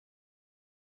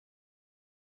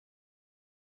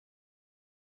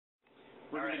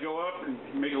We're going to go up and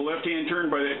make a left-hand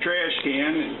turn by that trash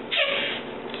can and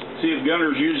see if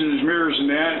Gunner's using his mirrors and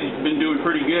that. He's been doing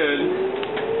pretty good.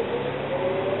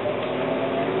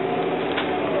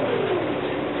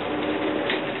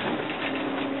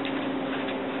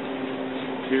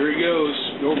 Here he goes.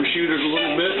 Overshoot it a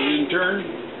little bit and then turn.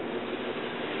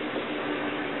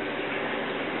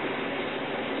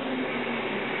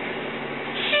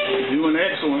 Doing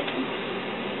excellent.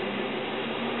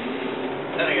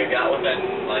 I think I got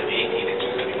within like 18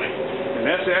 inches anyway. And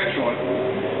that's excellent.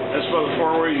 That's about as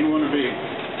far away as you want to be.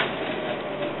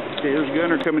 Okay, here's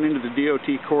Gunner coming into the DOT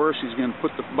course. He's going to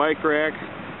put the bike rack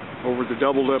over the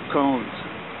doubled up cones.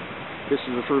 This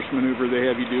is the first maneuver they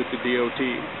have you do at the DOT.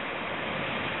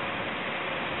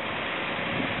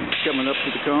 He's coming up to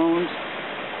the cones.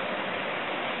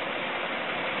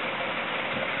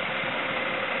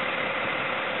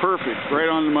 Perfect, right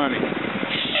on the money.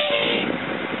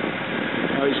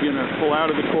 Now he's going to pull out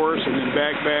of the course and then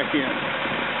back in.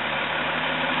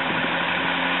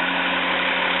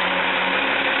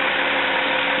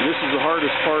 And this is the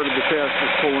hardest part of the test,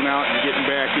 is pulling out and getting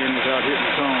back in without hitting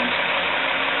the cones.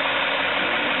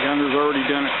 Gunner's already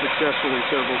done it successfully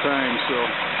several times, so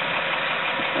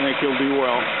I think he'll do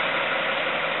well.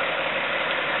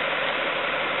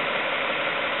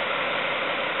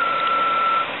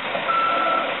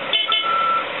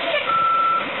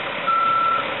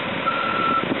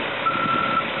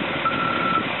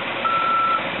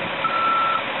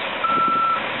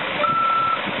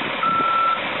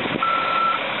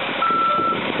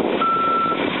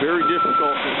 Very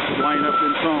difficult to line up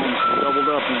in cones, doubled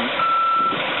up in.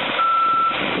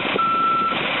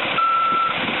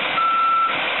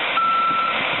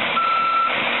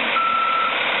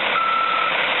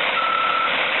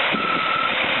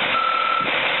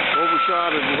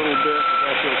 Overshot it a little bit, but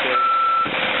that's okay.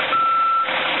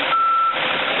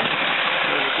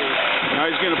 Now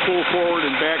he's going to pull forward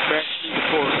and back through the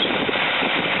course.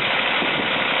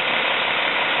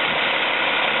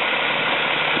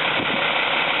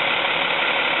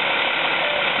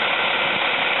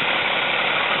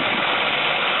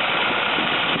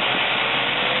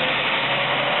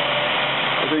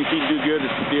 I think he'd do good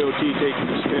at the DOT taking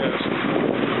this test.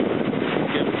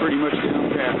 Getting pretty much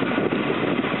down pat.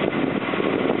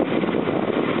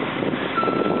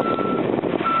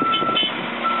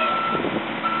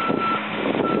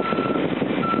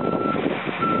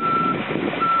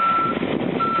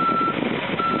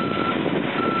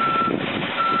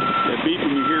 That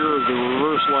beeping you hear is the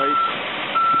reverse lights.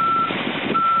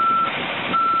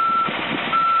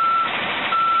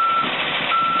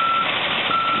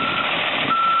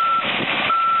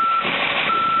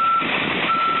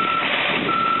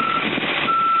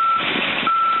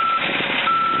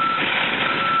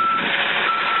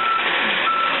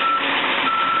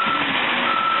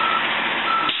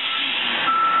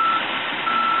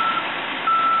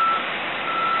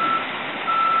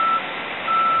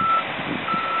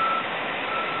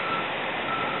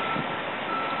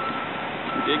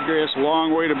 Dead grass a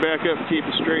long way to back up and keep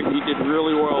it straight, and he did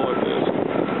really well with this.